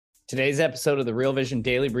Today's episode of the Real Vision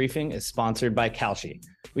Daily Briefing is sponsored by Kalshi.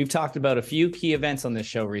 We've talked about a few key events on this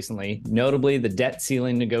show recently, notably the debt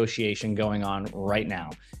ceiling negotiation going on right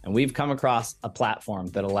now. And we've come across a platform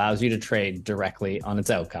that allows you to trade directly on its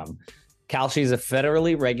outcome. Kalshi is a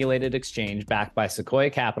federally regulated exchange backed by Sequoia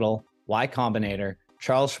Capital, Y Combinator,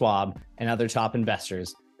 Charles Schwab, and other top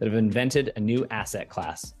investors that have invented a new asset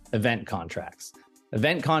class, event contracts.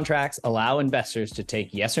 Event contracts allow investors to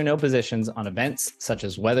take yes or no positions on events such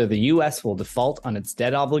as whether the US will default on its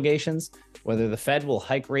debt obligations, whether the Fed will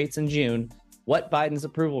hike rates in June, what Biden's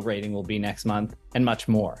approval rating will be next month, and much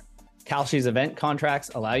more. Kalshi's event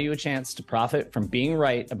contracts allow you a chance to profit from being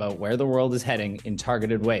right about where the world is heading in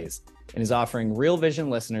targeted ways, and is offering Real Vision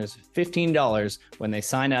listeners $15 when they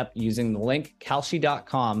sign up using the link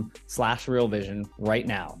kalshi.com/realvision right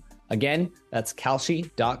now. Again, that's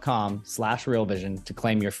kalshi.com/realvision to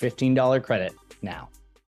claim your $15 credit now.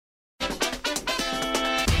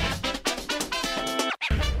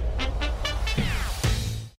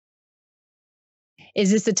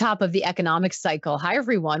 Is this the top of the economic cycle? Hi,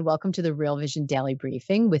 everyone. Welcome to the Real Vision Daily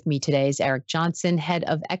Briefing. With me today is Eric Johnston, head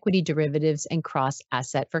of equity derivatives and cross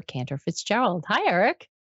asset for Cantor Fitzgerald. Hi, Eric.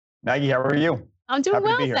 Maggie, how are you? I'm doing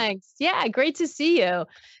well, thanks. Yeah, great to see you.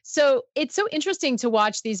 So it's so interesting to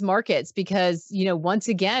watch these markets because, once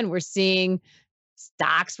again, we're seeing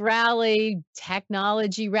stocks rally,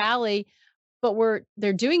 technology rally, but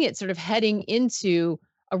they're doing it sort of heading into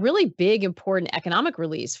a really big, important economic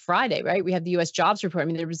release Friday, right? We have the U.S. jobs report. I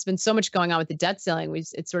mean, there's been so much going on with the debt ceiling.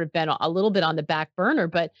 It's sort of been a little bit on the back burner,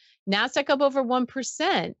 but NASDAQ up over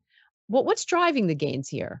 1%. What's driving the gains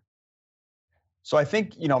here? So I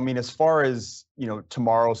think, as far as,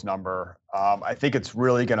 tomorrow's number, I think it's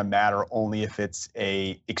really going to matter only if it's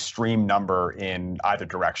a extreme number in either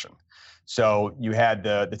direction. So you had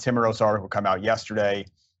the Timiraos article come out yesterday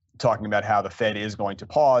talking about how the Fed is going to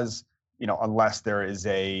pause, unless there is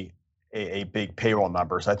a big payroll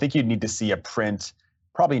number. So I think you'd need to see a print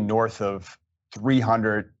probably north of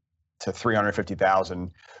 300 to 350,000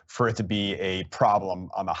 for it to be a problem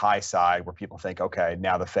on the high side where people think, okay,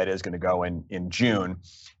 now the Fed is going to go in June.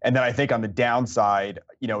 And then I think on the downside,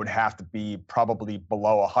 it would have to be probably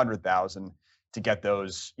below 100,000 to get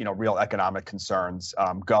those, real economic concerns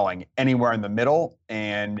going. Anywhere in the middle,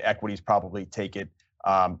 and equities probably take it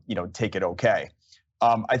okay.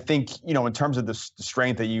 I think, in terms of the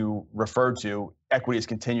strength that you referred to, equities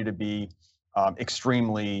continue to be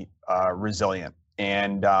extremely resilient.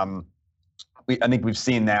 And I think we've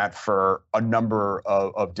seen that for a number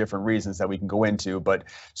of different reasons that we can go into, but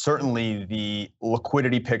certainly the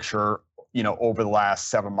liquidity picture, over the last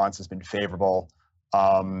 7 months has been favorable.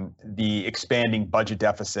 The expanding budget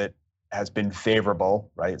deficit has been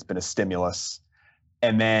favorable, right? It's been a stimulus.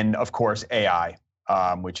 And then, of course, AI,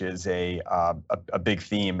 which is a big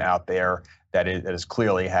theme out there that is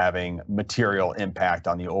clearly having material impact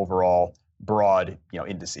on the overall broad,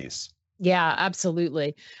 indices. Yeah,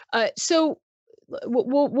 absolutely. So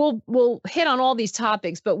we'll hit on all these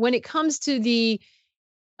topics, but when it comes to the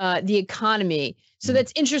economy, so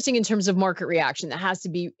that's interesting in terms of market reaction. It has to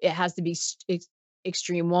be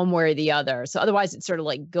extreme one way or the other. So otherwise, it's sort of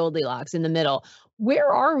like Goldilocks in the middle.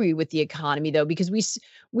 Where are we with the economy, though? Because it's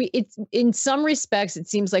in some respects, it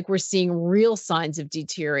seems like we're seeing real signs of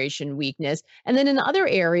deterioration, weakness, and then in other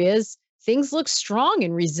areas, things look strong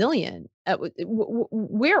and resilient.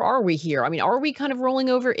 Where are we here? I mean, are we kind of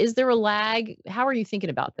rolling over? Is there a lag? How are you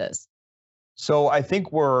thinking about this? So I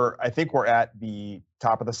think we're at the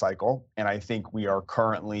top of the cycle, and I think we are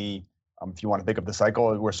currently, if you want to think of the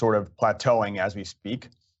cycle, we're sort of plateauing as we speak,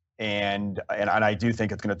 and I do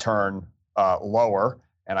think it's going to turn lower,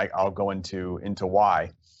 and I'll go into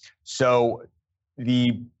why. So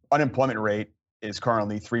the unemployment rate is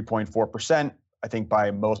currently 3.4%. I think by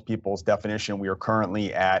most people's definition, we are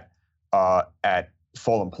currently at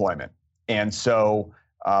full employment. And so,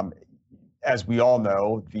 as we all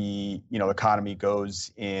know, the economy goes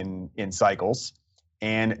in cycles,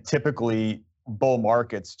 and typically bull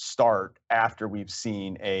markets start after we've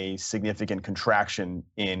seen a significant contraction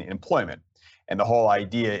in employment. And the whole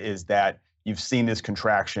idea is that you've seen this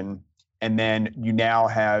contraction, and then you now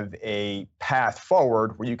have a path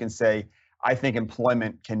forward where you can say, I think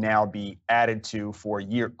employment can now be added to for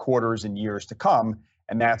quarters and years to come,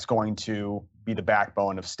 and that's going to be the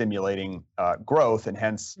backbone of stimulating growth, and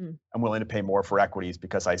hence I'm willing to pay more for equities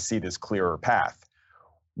because I see this clearer path.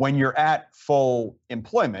 When you're at full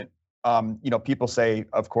employment, people say,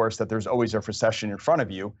 of course, that there's always a recession in front of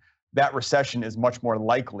you. That recession is much more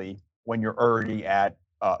likely when you're already at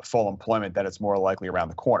full employment, that it's more likely around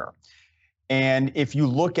the corner. And if you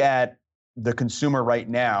look at the consumer right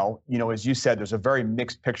now, as you said, there's a very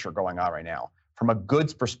mixed picture going on right now. From a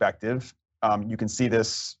goods perspective, you can see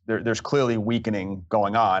this, there's clearly weakening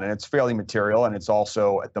going on, and it's fairly material, and it's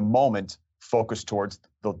also, at the moment, focused towards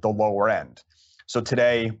the lower end. So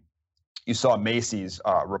today, you saw Macy's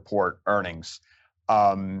report earnings,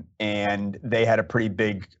 and they had a pretty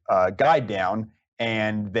big guide down,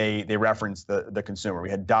 and they referenced the consumer. We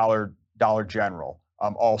had Dollar General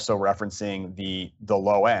also referencing the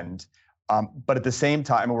low end. But at the same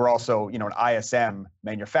time, we're also, an ISM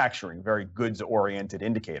manufacturing, very goods-oriented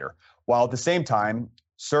indicator. While at the same time,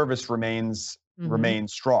 service remains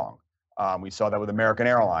strong. We saw that with American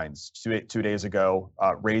Airlines 2 days ago,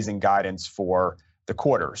 raising guidance for the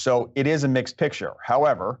quarter. So it is a mixed picture.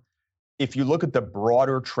 However, if you look at the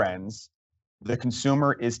broader trends, the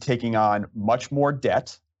consumer is taking on much more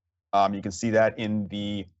debt. You can see that in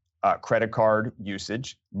the credit card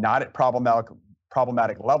usage, not at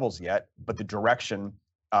problematic levels yet, but the direction,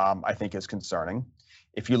 I think, is concerning.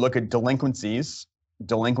 If you look at delinquencies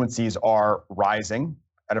are rising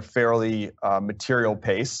at a fairly material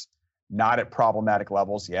pace, not at problematic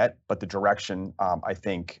levels yet, but the direction, I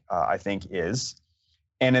think is.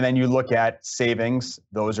 And then you look at savings;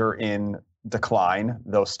 those are in decline,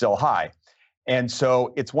 though still high. And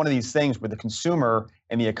so it's one of these things where the consumer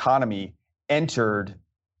and the economy entered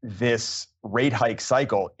this rate hike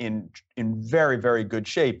cycle in very, very good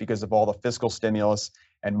shape because of all the fiscal stimulus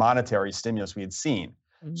and monetary stimulus we had seen.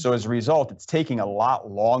 Mm-hmm. So as a result, it's taking a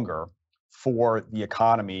lot longer for the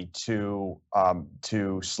economy to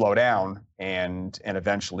slow down and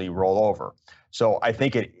eventually roll over. So I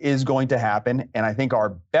think it is going to happen, and I think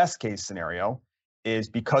our best case scenario is,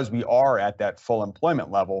 because we are at that full employment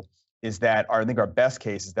level, is that I think our best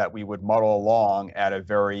case is that we would muddle along at a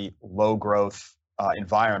very low growth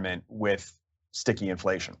environment with sticky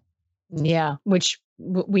inflation. Yeah, which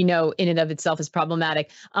we know in and of itself is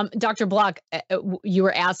problematic. Dr. Block, you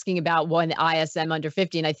were asking about one ISM under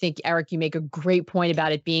 50, and I think, Eric, you make a great point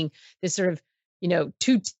about it being this sort of,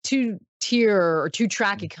 two-tier or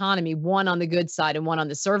two-track economy, one on the goods side and one on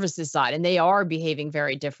the services side, and they are behaving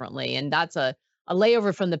very differently. And that's a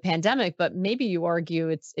layover from the pandemic, but maybe you argue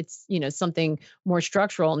it's something more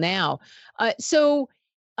structural now.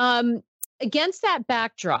 Against that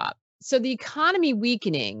backdrop, so the economy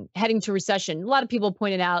weakening, heading to recession, a lot of people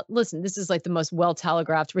pointed out, listen, this is like the most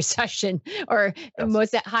well-telegraphed recession, or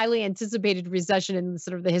most highly anticipated recession in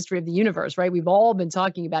sort of the history of the universe, right? We've all been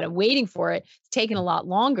talking about it, waiting for it. It's taken a lot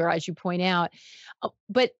longer, as you point out.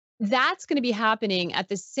 But that's going to be happening at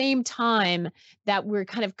the same time that we're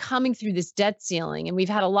kind of coming through this debt ceiling. And we've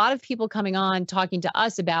had a lot of people coming on talking to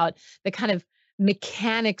us about the kind of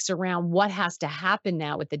mechanics around what has to happen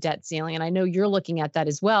now with the debt ceiling. And I know you're looking at that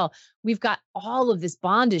as well. We've got all of this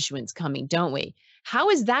bond issuance coming, don't we? How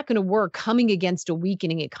is that going to work coming against a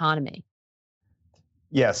weakening economy?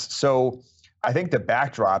 Yes. So I think the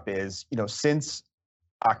backdrop is, since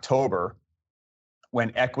October,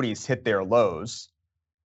 when equities hit their lows,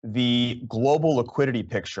 the global liquidity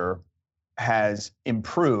picture has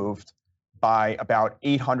improved by about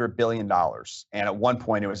 $800 billion. And at one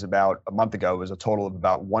point, it was about a month ago, it was a total of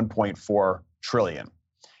about 1.4 trillion.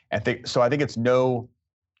 So I think it's no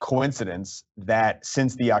coincidence that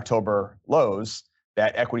since the October lows,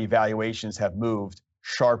 that equity valuations have moved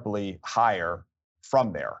sharply higher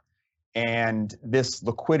from there. And this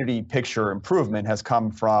liquidity picture improvement has come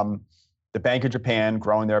from the Bank of Japan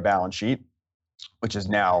growing their balance sheet, which is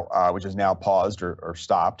now paused or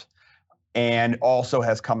stopped, and also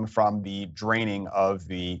has come from the draining of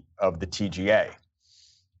the TGA.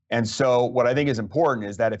 And so what I think is important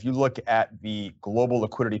is that if you look at the global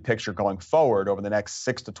liquidity picture going forward over the next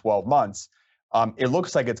 6 to 12 months, it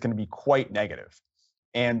looks like it's going to be quite negative.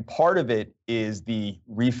 And part of it is the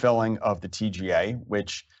refilling of the TGA,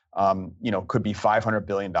 which could be $500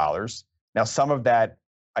 billion. Now, some of that,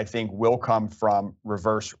 I think, will come from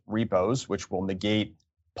reverse repos, which will negate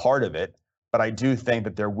part of it. But I do think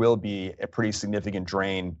that there will be a pretty significant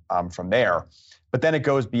drain from there. But then it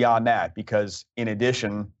goes beyond that, because in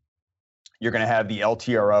addition, you're going to have the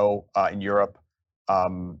LTRO in Europe,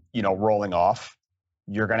 rolling off.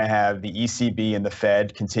 You're going to have the ECB and the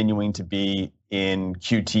Fed continuing to be in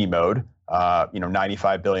QT mode,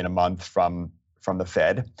 $95 billion a month from the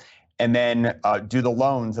Fed. And then do the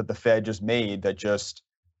loans that the Fed just made that just,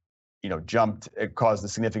 jumped, it caused a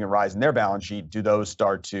significant rise in their balance sheet. Do those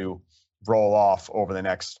start to roll off over the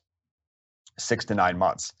next 6 to 9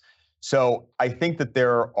 months? So I think that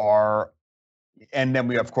there are, and then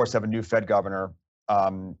we of course have a new Fed governor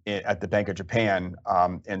at the Bank of Japan,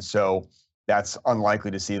 and so that's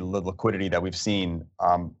unlikely to see the liquidity that we've seen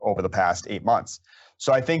over the past 8 months.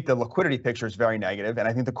 So I think the liquidity picture is very negative, and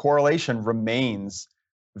I think the correlation remains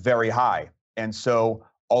very high. And so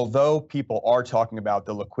although people are talking about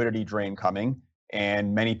the liquidity drain coming,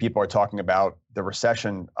 and many people are talking about the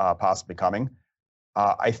recession possibly coming,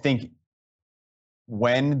 I think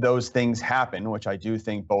when those things happen, which I do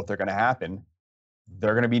think both are going to happen,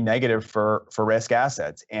 they're going to be negative for risk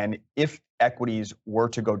assets. And if equities were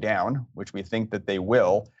to go down, which we think that they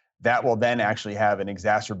will, that will then actually have an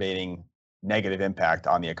exacerbating negative impact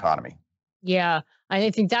on the economy. Yeah, I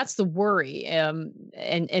think that's the worry,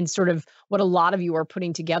 and sort of what a lot of you are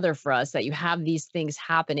putting together for us, that you have these things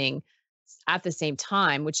happening at the same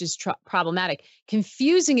time, which is problematic,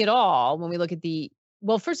 confusing it all when we look at the.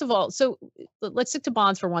 Well, first of all, so let's stick to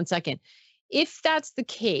bonds for 1 second. If that's the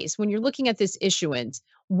case, when you're looking at this issuance,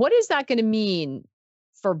 what is that going to mean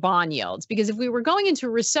for bond yields? Because if we were going into a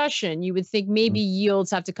recession, you would think maybe yields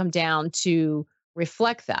have to come down to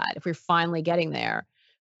reflect that if we're finally getting there.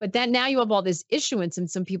 But then now you have all this issuance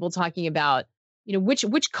and some people talking about,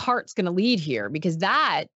 which cart's going to lead here, because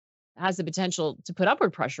that has the potential to put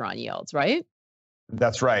upward pressure on yields, right?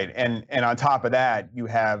 That's right. And on top of that, you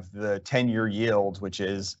have the 10-year yield, which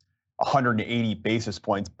is 180 basis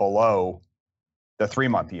points below the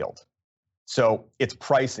 3-month yield. So it's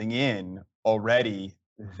pricing in already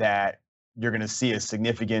that you're going to see a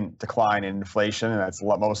significant decline in inflation, and that's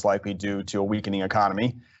most likely due to a weakening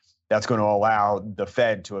economy. That's going to allow the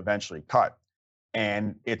Fed to eventually cut.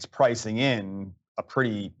 And it's pricing in a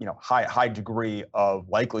pretty, high degree of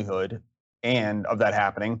likelihood and of that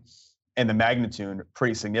happening, and the magnitude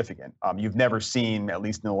pretty significant. You've never seen, at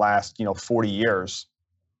least in the last 40 years,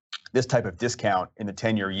 this type of discount in the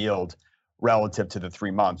 10-year yield relative to the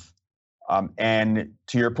 3-month. And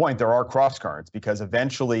to your point, there are cross currents, because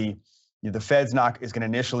eventually the Fed's is going to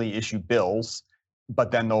initially issue bills,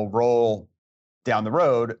 but then they'll roll down the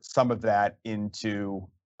road some of that into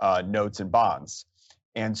notes and bonds.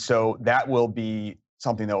 And so that will be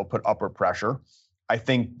something that will put upward pressure. I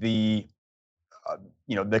think the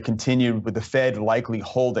continued with the Fed likely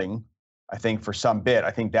holding, I think for some bit,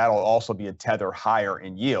 I think that'll also be a tether higher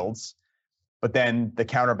in yields. But then the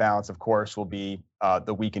counterbalance, of course, will be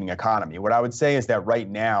the weakening economy. What I would say is that right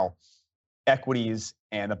now, equities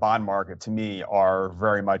and the bond market, to me, are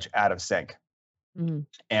very much out of sync. Mm-hmm.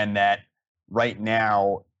 And that right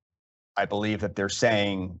now, I believe that they're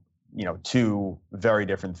saying, two very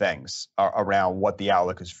different things around what the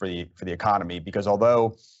outlook is for the economy. Because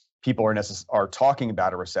although people are talking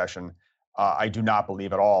about a recession, I do not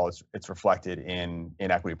believe at all it's reflected in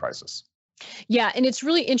equity prices. Yeah, and it's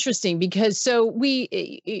really interesting because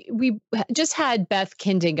we just had Beth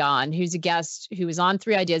Kindig on, who's a guest who was on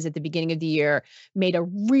 3 Ideas at the beginning of the year, made a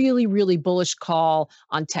really, really bullish call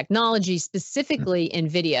on technology, specifically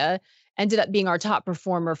NVIDIA, ended up being our top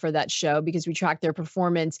performer for that show because we tracked their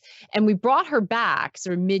performance. And we brought her back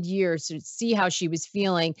sort of mid-year to see how she was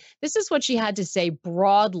feeling. This is what she had to say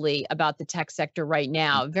broadly about the tech sector right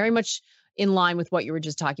now, very much in line with what you were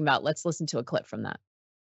just talking about. Let's listen to a clip from that.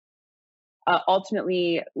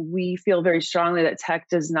 Ultimately, we feel very strongly that tech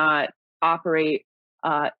does not operate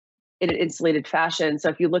in an insulated fashion. So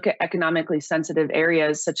if you look at economically sensitive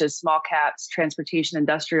areas such as small caps, transportation,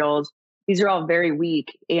 industrials, these are all very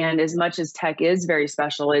weak. And as much as tech is very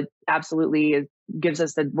special, it absolutely gives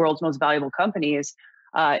us the world's most valuable companies.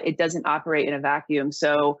 It doesn't operate in a vacuum.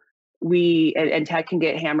 So and tech can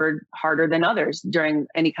get hammered harder than others during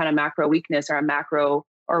any kind of macro weakness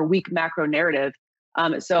or weak macro narrative.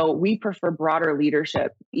 So we prefer broader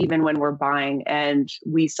leadership, even when we're buying. And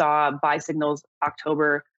we saw buy signals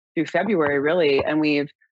October through February, really. And we've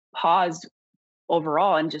paused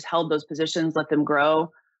overall and just held those positions, let them grow,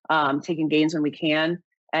 taking gains when we can.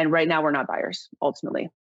 And right now we're not buyers, ultimately.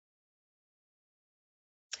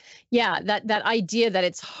 Yeah, that idea that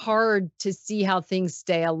it's hard to see how things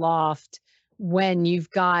stay aloft when you've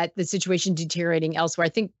got the situation deteriorating elsewhere. I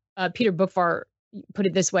think Peter Bookvar put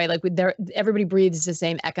it this way, like everybody breathes the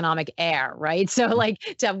same economic air, right? So like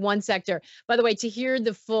to have one sector. By the way, to hear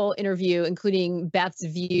the full interview, including Beth's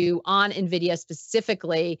view on NVIDIA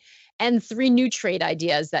specifically, and 3 new trade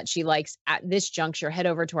ideas that she likes at this juncture, head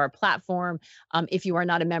over to our platform. If you are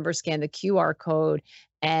not a member, scan the QR code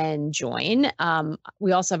and join.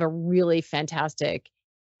 We also have a really fantastic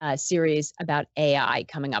series about AI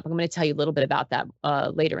coming up. I'm going to tell you a little bit about that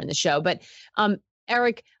later in the show. But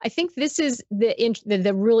Eric, I think this is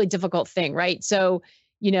the really difficult thing, right? So,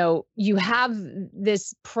 you have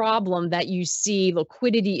this problem that you see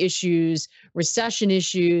liquidity issues, recession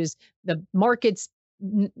issues, the markets,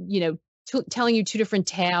 telling you 2 different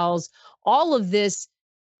tales. All of this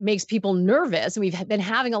makes people nervous. And we've been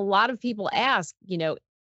having a lot of people ask,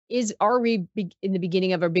 are we in the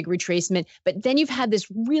beginning of a big retracement? But then you've had this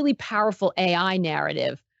really powerful AI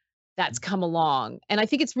narrative that's come along. And I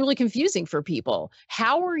think it's really confusing for people.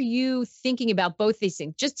 How are you thinking about both these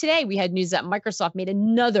things? Just today, we had news that Microsoft made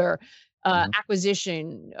another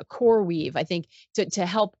acquisition, CoreWeave, I think, to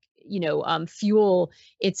help, fuel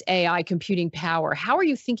its AI computing power. How are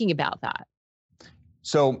you thinking about that?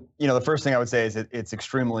 So, the first thing I would say is it's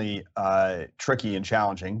extremely tricky and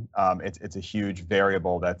challenging. It's a huge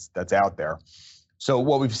variable that's out there. So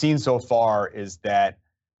what we've seen so far is that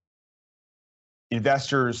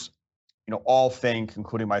investors, all think,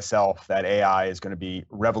 including myself, that AI is going to be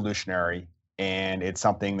revolutionary, and it's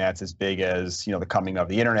something that's as big as the coming of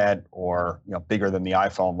the internet, or bigger than the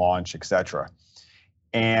iPhone launch, et cetera.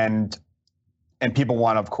 And people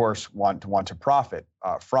of course, want to profit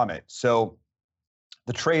from it. So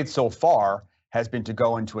the trade so far has been to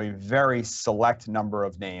go into a very select number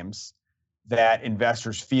of names that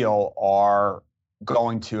investors feel are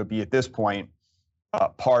going to be, at this point,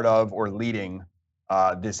 part of or leading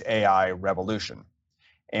this AI revolution.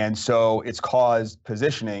 And so it's caused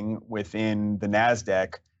positioning within the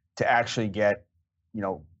NASDAQ to actually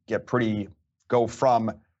go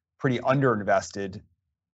from pretty underinvested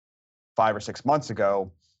 5 or 6 months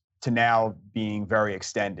ago to now being very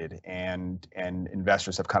extended, and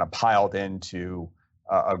investors have kind of piled into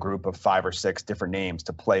a group of 5 or 6 different names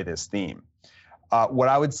to play this theme. What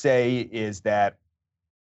I would say is that,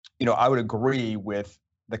 I would agree with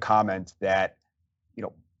the comment that,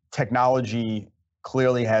 technology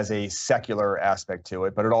clearly has a secular aspect to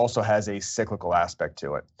it, but it also has a cyclical aspect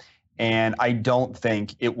to it. And I don't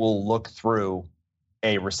think it will look through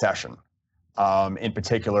a recession, in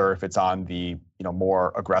particular if it's on the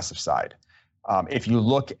more aggressive side. If you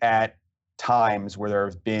look at times where there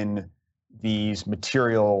have been these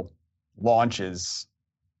material launches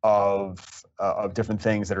of different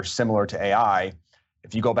things that are similar to AI,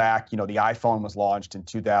 if you go back, the iPhone was launched in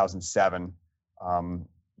 2007,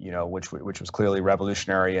 which was clearly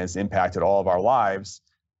revolutionary, has impacted all of our lives.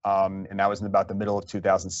 And that was in about the middle of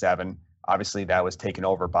 2007. Obviously, that was taken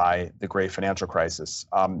over by the great financial crisis.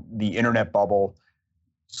 The internet bubble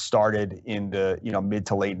started in the mid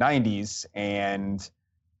to late 90s, and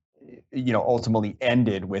ultimately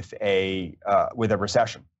ended with a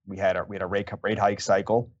recession. We had a rate hike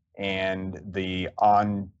cycle, and the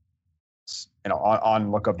onlook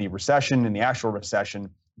of the recession and the actual recession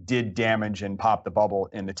did damage and pop the bubble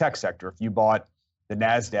in the tech sector. If you bought the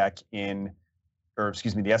NASDAQ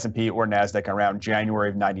the S&P or NASDAQ around January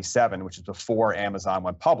of 97, which is before Amazon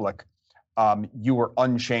went public, you were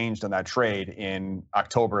unchanged on that trade in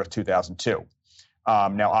October of 2002.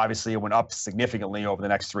 Now, obviously, it went up significantly over the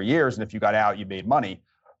next 3 years, and if you got out, you made money.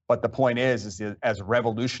 But the point is as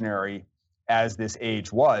revolutionary as this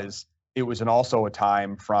age was, it was also a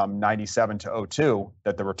time from 97 to 02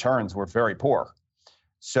 that the returns were very poor.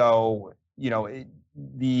 So,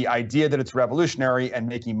 the idea that it's revolutionary and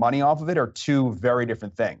making money off of it are two very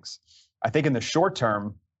different things. I think in the short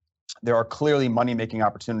term, there are clearly money-making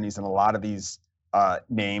opportunities in a lot of these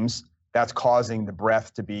names. That's causing the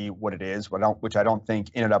breadth to be what it is, which I don't think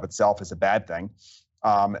in and of itself is a bad thing.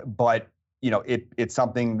 But it's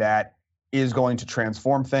something that is going to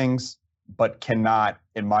transform things, but cannot,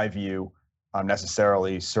 in my view,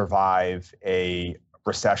 necessarily survive a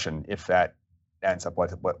recession if that ends up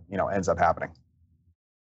what ends up happening.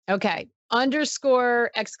 Okay. Underscore,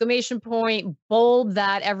 exclamation point, bold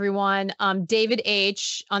that, everyone. David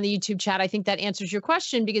H. on the YouTube chat, I think that answers your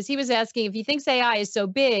question, because he was asking, if he thinks AI is so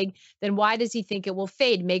big, then why does he think it will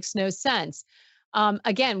fade? Makes no sense.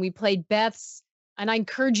 Again, we played Beth's, and I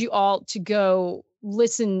encourage you all to go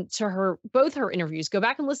listen to both her interviews. Go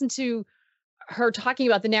back and listen to her talking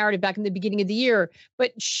about the narrative back in the beginning of the year,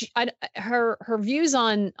 but her views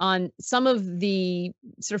on some of the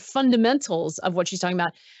sort of fundamentals of what she's talking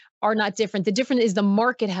about are not different. The difference is the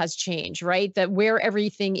market has changed, right? That where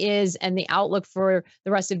everything is and the outlook for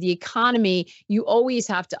the rest of the economy, you always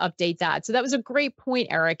have to update that. So that was a great point,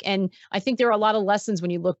 Eric. And I think there are a lot of lessons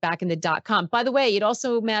when you look back in the .com. By the way, it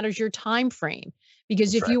also matters your time frame,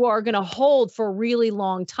 because if you are going to hold for a really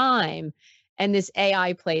long time and this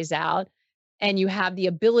AI plays out, and you have the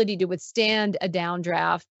ability to withstand a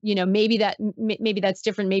downdraft, maybe that's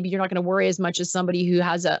different. Maybe you're not going to worry as much as somebody who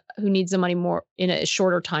needs the money more in a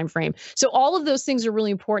shorter time frame. So all of those things are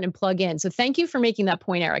really important and plug in. So thank you for making that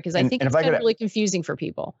point, Eric, because I think it's been really confusing for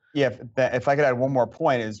people. Yeah, if I could add one more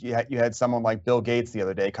point, is you had someone like Bill Gates the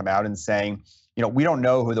other day come out and saying, we don't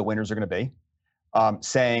know who the winners are going to be,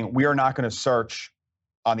 saying we are not going to search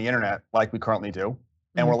on the internet like we currently do,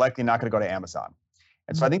 and we're likely not going to go to Amazon.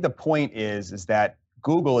 And so I think the point is that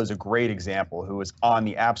Google is a great example, who is on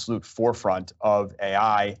the absolute forefront of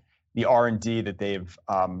AI. The R&D that they've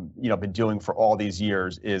been doing for all these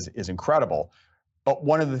years is incredible. But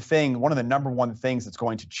one of the number one things that's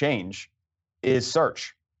going to change is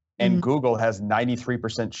search. And Google has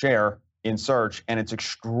 93% share in search, and it's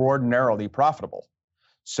extraordinarily profitable.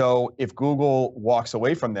 So if Google walks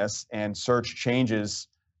away from this and search changes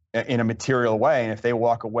in a material way, and if they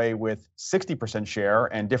walk away with 60% share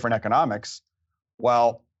and different economics,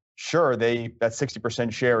 well, sure, that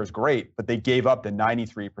 60% share is great, but they gave up the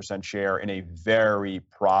 93% share in a very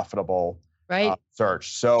profitable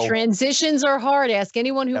search. So transitions are hard. Ask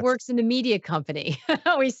anyone who works in the media company.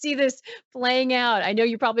 We see this playing out. I know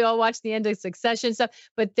you probably all watch the end of Succession stuff,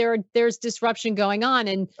 but there's disruption going on.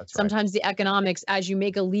 And sometimes the economics, as you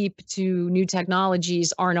make a leap to new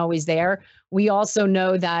technologies, aren't always there. We also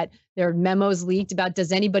know that there are memos leaked about,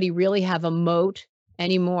 does anybody really have a moat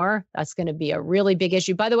anymore? That's going to be a really big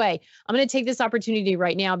issue. By the way, I'm going to take this opportunity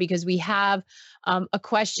right now because we have a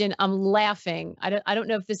question. I'm laughing. I don't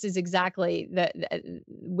know if this is exactly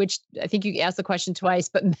which I think you asked the question twice,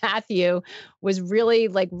 but Matthew was really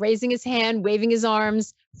like raising his hand, waving his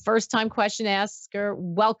arms. First time question asker.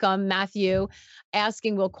 Welcome, Matthew,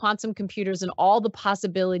 asking, will quantum computers and all the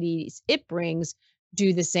possibilities it brings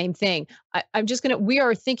do the same thing? We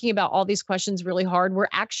are thinking about all these questions really hard. We're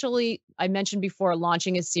actually, I mentioned before,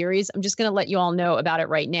 launching a series. I'm just going to let you all know about it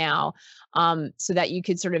right now, so that you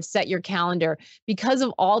could sort of set your calendar. Because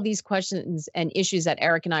of all these questions and issues that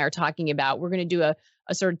Eric and I are talking about, we're going to do a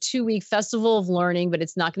sort of 2-week festival of learning, but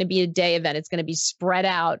it's not going to be a day event. It's going to be spread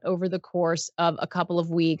out over the course of a couple of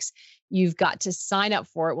weeks. You've got to sign up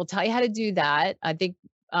for it. We'll tell you how to do that. I think,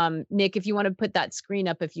 Nick, if you want to put that screen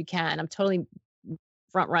up, if you can. I'm totally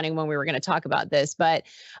front running when we were going to talk about this, but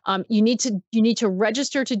you need to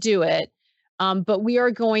register to do it. But we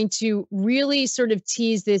are going to really sort of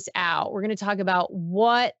tease this out. We're going to talk about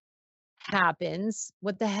what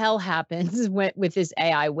the hell happens with this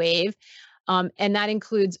AI wave. And that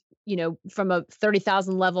includes, from a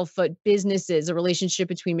 30,000 level foot businesses, a relationship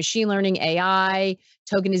between machine learning, AI,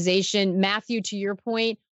 tokenization. Matthew, to your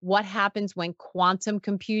point, what happens when quantum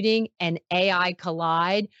computing and AI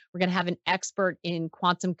collide? We're going to have an expert in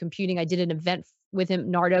quantum computing. I did an event with him,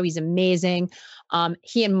 Nardo. He's amazing.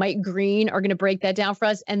 He and Mike Green are going to break that down for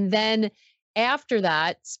us. And then after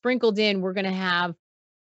that, sprinkled in, we're going to have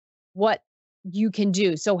what you can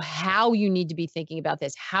do. So how you need to be thinking about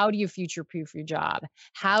this. How do you future-proof your job?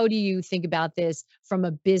 How do you think about this from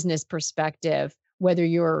a business perspective, whether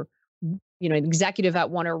you're an executive at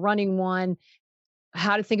one or running one?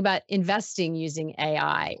 How to think about investing using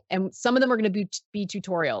AI. And some of them are going to be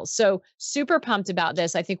tutorials. So super pumped about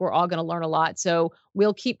this. I think we're all going to learn a lot. So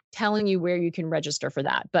we'll keep telling you where you can register for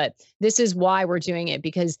that. But this is why we're doing it,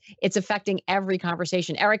 because it's affecting every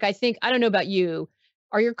conversation. Eric, I don't know about you.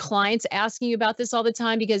 Are your clients asking you about this all the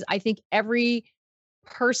time? Because I think every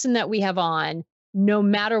person that we have on, no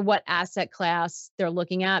matter what asset class they're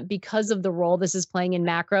looking at, because of the role this is playing in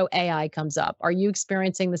macro, AI comes up. Are you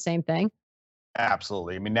experiencing the same thing?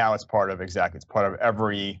 Absolutely. I mean, now it's part of every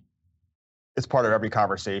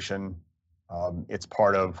conversation. It's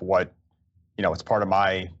part of what, it's part of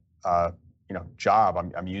my, job.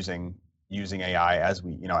 I'm using AI as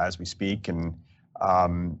we speak, and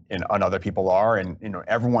other people are, and,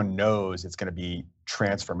 everyone knows it's going to be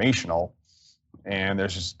transformational, and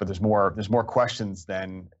there's more questions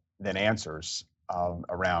than answers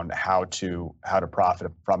around how to profit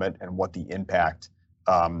from it and what the impact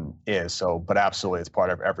is. So, but absolutely, it's part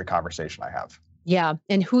of every conversation I have. Yeah,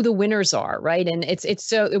 and who the winners are, right? And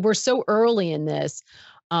we're so early in this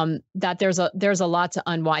that there's a lot to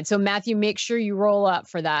unwind. So Matthew, make sure you roll up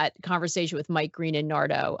for that conversation with Mike Green and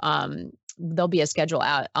Nardo. There'll be a schedule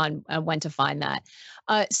out on when to find that.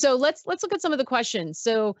 So let's look at some of the questions.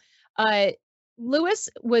 So Lewis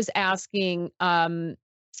was asking, what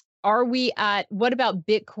about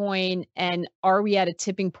Bitcoin, and are we at a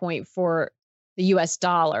tipping point for the US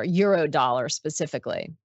dollar, euro dollar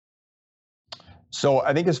specifically? So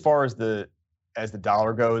I think as far as the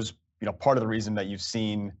dollar goes, part of the reason that you've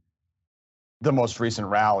seen the most recent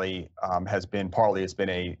rally has been partly it's been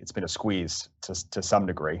a squeeze to some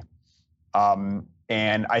degree,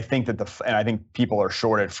 and I think people are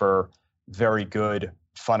shorted for very good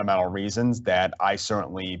fundamental reasons that I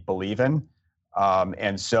certainly believe in.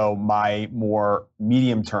 And so my more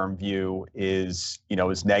medium-term view is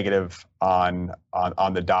negative on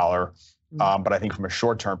the dollar. But I think from a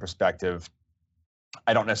short-term perspective,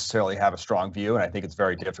 I don't necessarily have a strong view, and I think it's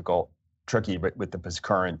very tricky with the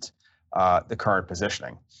current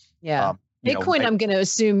positioning. Yeah. Bitcoin, I'm going to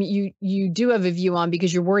assume you do have a view on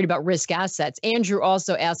because you're worried about risk assets. Andrew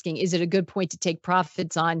also asking, is it a good point to take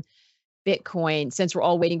profits on Bitcoin since we're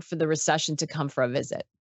all waiting for the recession to come for a visit?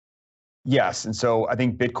 Yes, and so I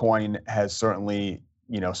think Bitcoin has certainly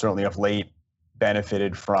of late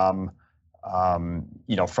benefited from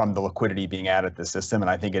from the liquidity being added to the system, and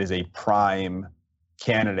I think it is a prime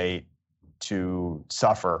candidate to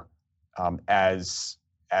suffer as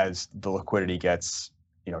the liquidity gets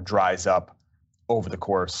dries up over the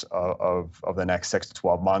course of the next 6 to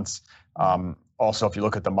 12 months. Also, if you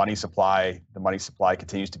look at the money supply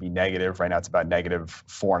continues to be negative. Right now, it's about negative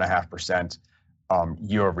 4.5%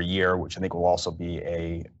 year over year, which I think will also be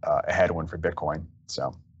a headwind for Bitcoin.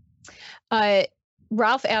 So,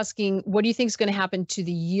 Ralph asking, what do you think is going to happen to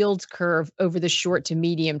the yield curve over the short to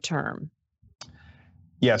medium term?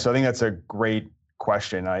 Yeah, so I think that's a great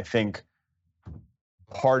question. I think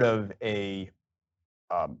part of a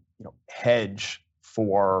hedge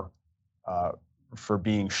for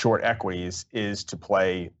being short equities is to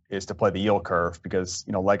play the yield curve, because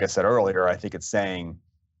like I said earlier, I think it's saying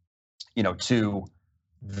two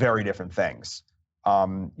very different things.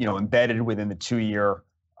 Embedded within the 2-year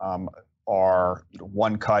are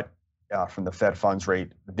one cut from the Fed funds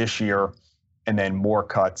rate this year, and then more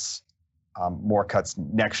cuts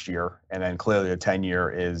next year, and then clearly the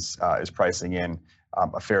 10-year is pricing in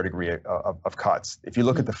a fair degree of cuts. If you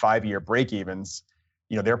look at the 5-year break-evens,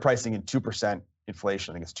 they're pricing in 2%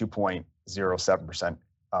 inflation. I think it's 2.07%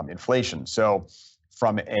 inflation. So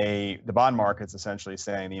from the bond market's essentially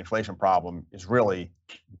saying the inflation problem is really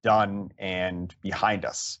done and behind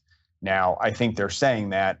us. Now, I think they're saying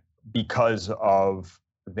that because of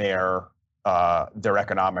their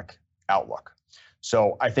economic outlook.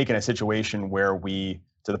 So I think in a situation where to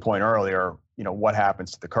the point earlier, what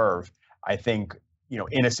happens to the curve? I think,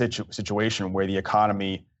 in a situation where the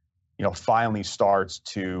economy, finally starts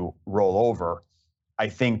to roll over, I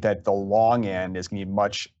think that the long end is going to be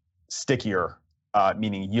much stickier,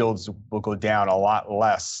 meaning yields will go down a lot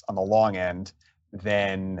less on the long end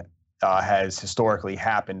than has historically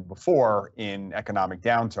happened before in economic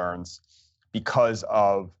downturns, because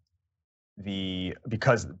the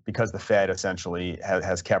Fed essentially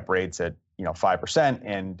has kept rates at 5%,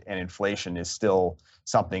 and inflation is still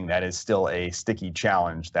something that is still a sticky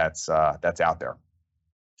challenge that's out there.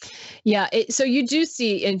 Yeah. So you do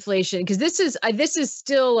see inflation, because this is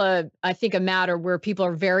still I think a matter where people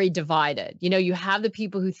are very divided. You have the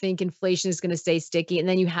people who think inflation is going to stay sticky, and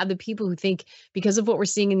then you have the people who think, because of what we're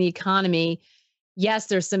seeing in the economy, yes,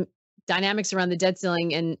 there's some dynamics around the debt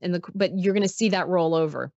ceiling, but you're going to see that roll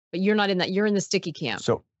over. But you're not in that. You're in the sticky camp.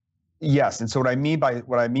 So, yes, and so what I mean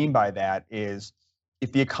by that is,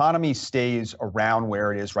 if the economy stays around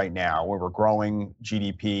where it is right now, where we're growing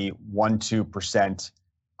GDP 1-2%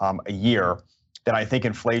 a year, then I think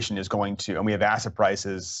inflation is going to, and we have asset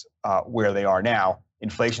prices where they are now,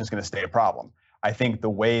 inflation is going to stay a problem. I think the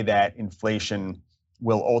way that inflation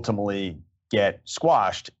will ultimately get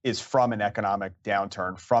squashed is from an economic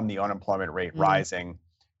downturn, from the unemployment rate rising,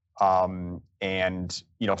 and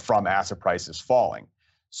from asset prices falling.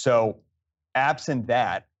 So absent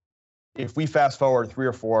that, if we fast forward 3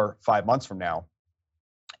 or 4, 5 months from now,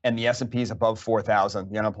 and the S&P is above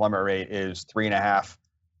 4,000, the unemployment rate is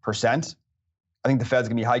 3.5%, I think the Fed's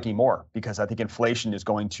going to be hiking more, because I think inflation is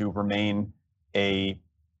going to remain a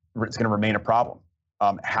problem.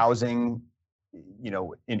 Housing,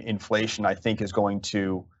 inflation, I think, is going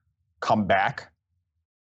to come back,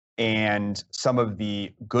 and some of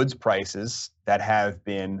the goods prices that have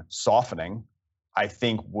been softening, I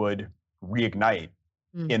think, would reignite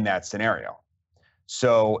in that scenario.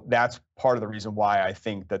 So that's part of the reason why I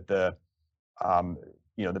think that the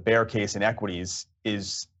bear case in equities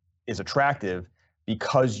is attractive,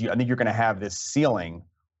 because I think you're going to have this ceiling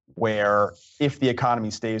where, if the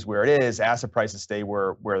economy stays where it is, asset prices stay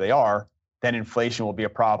where they are, then inflation will be a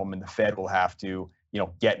problem, and the Fed will have to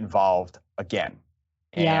get involved again.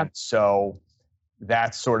 And so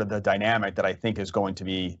that's sort of the dynamic that I think is going to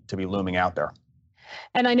be looming out there.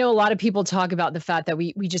 And I know a lot of people talk about the fact that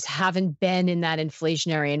we just haven't been in that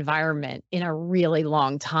inflationary environment in a really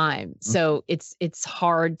long time. So it's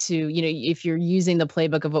hard to, if you're using the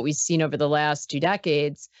playbook of what we've seen over the last 2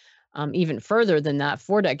 decades, even further than that,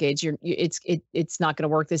 4 decades, it's not going to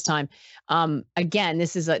work this time. Again,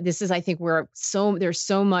 this is I think where there's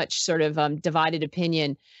so much sort of divided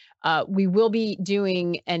opinion. We will be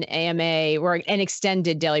doing an AMA or an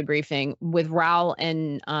extended daily briefing with Raul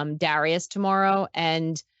and Darius tomorrow.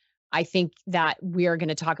 And I think that we are going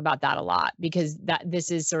to talk about that a lot, because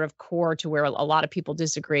this is sort of core to where a lot of people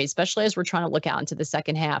disagree, especially as we're trying to look out into the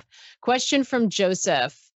second half. Question from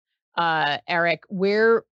Joseph. Eric,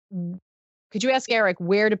 could you ask Eric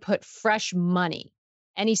where to put fresh money?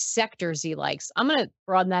 Any sectors he likes? I'm going to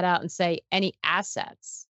broaden that out and say any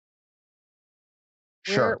assets.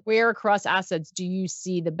 Sure. Where across assets do you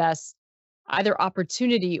see the best either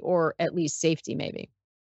opportunity or at least safety maybe?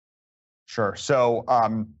 Sure. So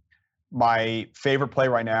my favorite play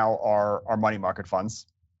right now are money market funds.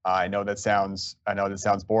 I know that sounds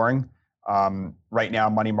boring. Right now,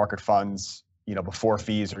 money market funds, before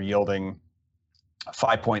fees are yielding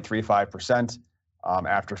 5.35%.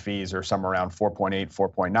 After fees are somewhere around 4.8,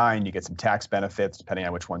 4.9. You get some tax benefits depending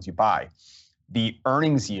on which ones you buy. The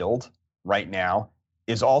earnings yield right now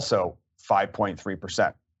is also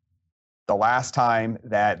 5.3%. The last time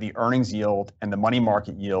that the earnings yield and the money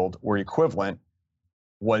market yield were equivalent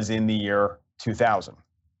was in the year 2000.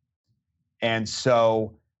 And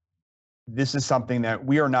so this is something that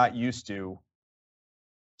we are not used to,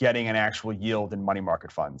 getting an actual yield in money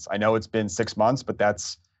market funds. I know it's been 6 months, but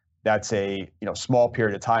that's a small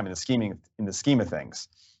period of time in the scheme of things.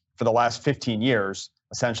 For the last 15 years,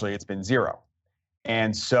 essentially it's been zero.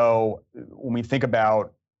 And so when we think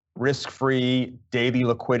about risk-free daily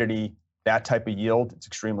liquidity, that type of yield, it's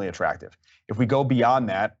extremely attractive. If we go beyond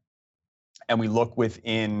that and we look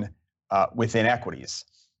within equities,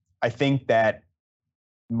 I think that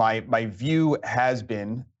my view has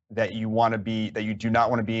been that you do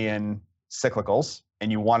not want to be in cyclicals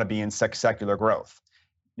and you want to be in secular growth.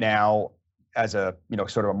 Now, as a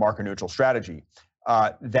sort of a market neutral strategy,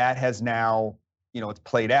 that has now it's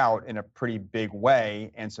played out in a pretty big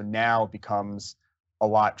way, and so now it becomes a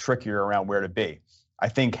lot trickier around where to be. I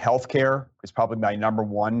think healthcare is probably my number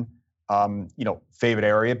one favorite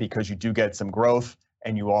area, because you do get some growth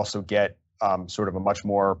and you also get sort of a much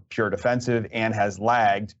more pure defensive, and has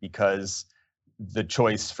lagged because the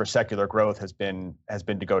choice for secular growth has been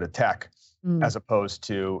to go to tech as opposed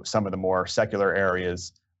to some of the more secular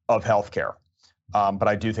areas of healthcare. But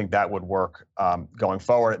I do think that would work going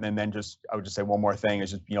forward. And then I would just say one more thing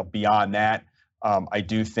is just, beyond that, I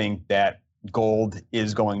do think that gold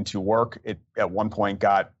is going to work. It at one point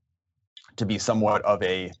got to be somewhat of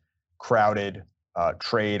a crowded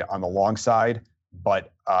trade on the long side,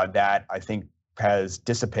 but that I think has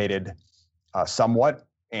dissipated somewhat.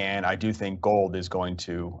 And I do think gold is going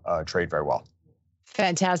to trade very well.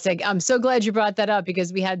 Fantastic. I'm so glad you brought that up,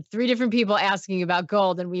 because we had 3 different people asking about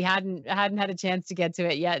gold and we hadn't had a chance to get to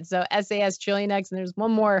it yet. So SAS, TrillionX, and there's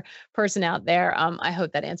one more person out there. I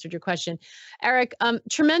hope that answered your question. Eric,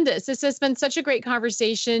 tremendous. This has been such a great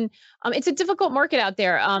conversation. It's a difficult market out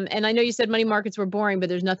there. And I know you said money markets were boring, but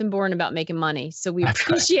there's nothing boring about making money. So we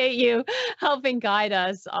appreciate you helping guide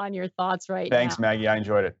us on your thoughts right now. Thanks, Maggie. I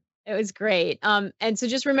enjoyed it. It was great. And so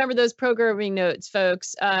just remember those programming notes,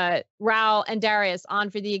 folks. Raul and Darius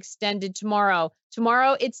on for the extended tomorrow.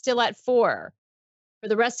 Tomorrow, it's still at 4. For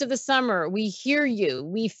the rest of the summer, we hear you.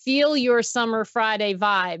 We feel your summer Friday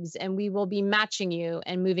vibes, and we will be matching you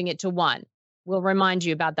and moving it to 1. We'll remind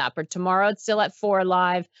you about that. But tomorrow, it's still at 4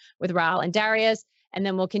 live with Raul and Darius. And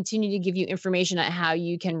then we'll continue to give you information on how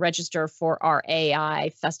you can register for our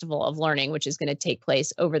AI Festival of Learning, which is going to take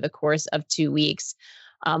place over the course of 2 weeks.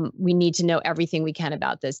 We need to know everything we can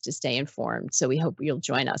about this to stay informed. So we hope you'll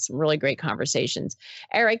join us. Some really great conversations.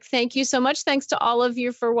 Eric, thank you so much. Thanks to all of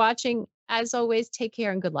you for watching. As always, take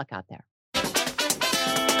care and good luck out there.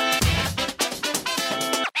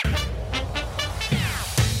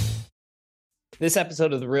 This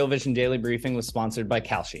episode of the Real Vision Daily Briefing was sponsored by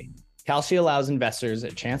Kalshi. Kalshi allows investors a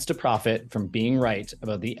chance to profit from being right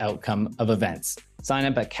about the outcome of events. Sign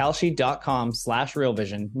up at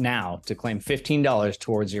kalshi.com/realvision now to claim $15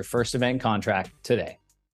 towards your first event contract today.